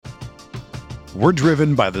We're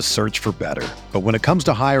driven by the search for better. But when it comes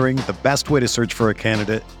to hiring, the best way to search for a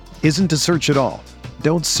candidate isn't to search at all.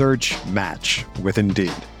 Don't search, match with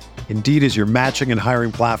Indeed. Indeed is your matching and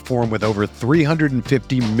hiring platform with over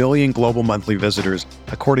 350 million global monthly visitors,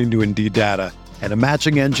 according to Indeed data, and a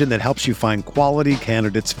matching engine that helps you find quality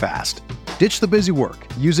candidates fast. Ditch the busy work.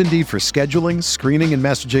 Use Indeed for scheduling, screening, and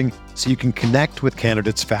messaging so you can connect with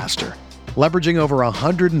candidates faster. Leveraging over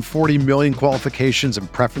 140 million qualifications and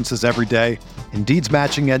preferences every day, Indeed's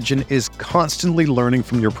matching engine is constantly learning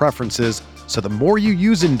from your preferences, so the more you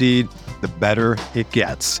use Indeed, the better it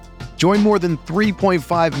gets. Join more than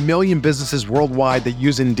 3.5 million businesses worldwide that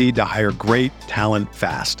use Indeed to hire great talent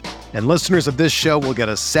fast. And listeners of this show will get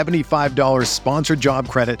a $75 sponsored job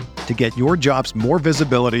credit to get your jobs more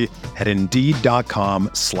visibility at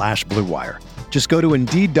Indeed.com/Blue Wire. Just go to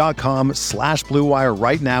Indeed.com/Blue Wire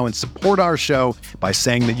right now and support our show by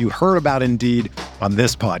saying that you heard about Indeed on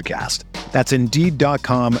this podcast. That's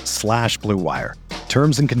Indeed.com/Blue Wire.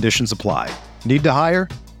 Terms and conditions apply. Need to hire?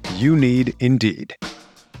 You need Indeed.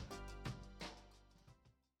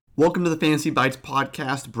 Welcome to the Fantasy Bites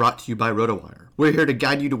podcast brought to you by RotoWire. We're here to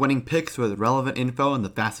guide you to winning picks with relevant info in the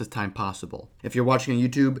fastest time possible. If you're watching on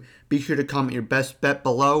YouTube, be sure to comment your best bet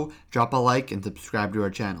below, drop a like, and subscribe to our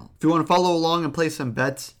channel. If you want to follow along and place some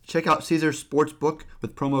bets, check out Caesars Sportsbook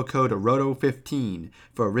with promo code ROTO15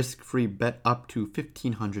 for a risk-free bet up to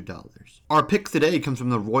 $1,500. Our pick today comes from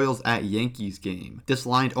the Royals at Yankees game. This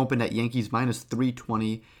line opened at Yankees minus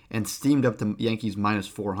 320 and steamed up to Yankees minus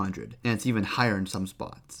 400, and it's even higher in some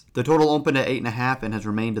spots. The total opened at 8.5 and has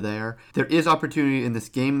remained there. There is opportunity in this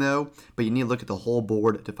game though, but you need to look at the whole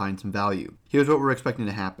board to find some value. Here's what we're expecting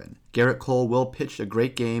to happen. Gerrit Cole will pitch a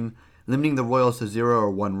great game, limiting the Royals to 0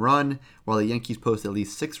 or 1 run, while the Yankees post at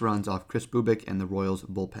least 6 runs off Kris Bubic and the Royals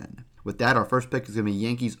bullpen. With that, our first pick is going to be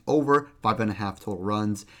Yankees over 5.5 total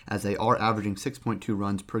runs, as they are averaging 6.2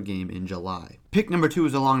 runs per game in July. Pick number 2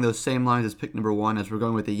 is along those same lines as pick number 1, as we're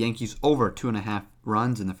going with the Yankees over 2.5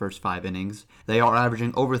 runs in the first 5 innings. They are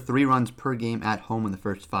averaging over 3 runs per game at home in the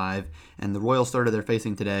first 5, and the Royals starter they're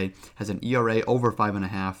facing today has an ERA over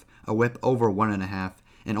 5.5, a WHIP over 1.5,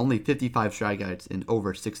 and only 55 strikeouts in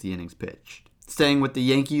over 60 innings pitched. Staying with the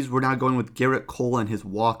Yankees, we're now going with Gerrit Cole and his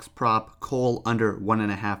walks prop. Cole under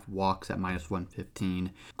 1.5 walks at minus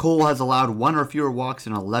 115. Cole has allowed 1 or fewer walks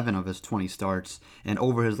in 11 of his 20 starts, and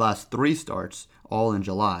over his last 3 starts, all in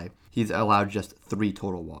July, he's allowed just 3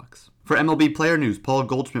 total walks. For MLB player news, Paul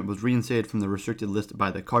Goldschmidt was reinstated from the restricted list by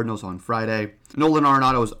the Cardinals on Friday. Nolan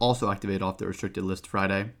Arenado was also activated off the restricted list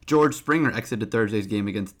Friday. George Springer exited Thursday's game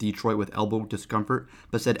against Detroit with elbow discomfort,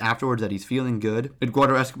 but said afterwards that he's feeling good.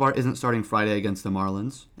 Eduardo Escobar isn't starting Friday against the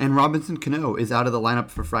Marlins. And Robinson Cano is out of the lineup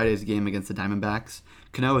for Friday's game against the Diamondbacks.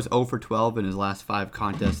 Cano is 0 for 12 in his last 5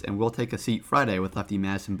 contests and will take a seat Friday with lefty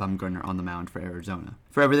Madison Bumgarner on the mound for Arizona.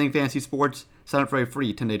 For everything fantasy sports, sign up for a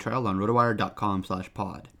free 10-day trial on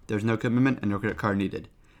rotowire.com/pod. There's no commitment and no credit card needed.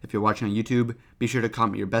 If you're watching on YouTube, be sure to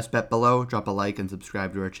comment your best bet below, drop a like, and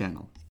subscribe to our channel.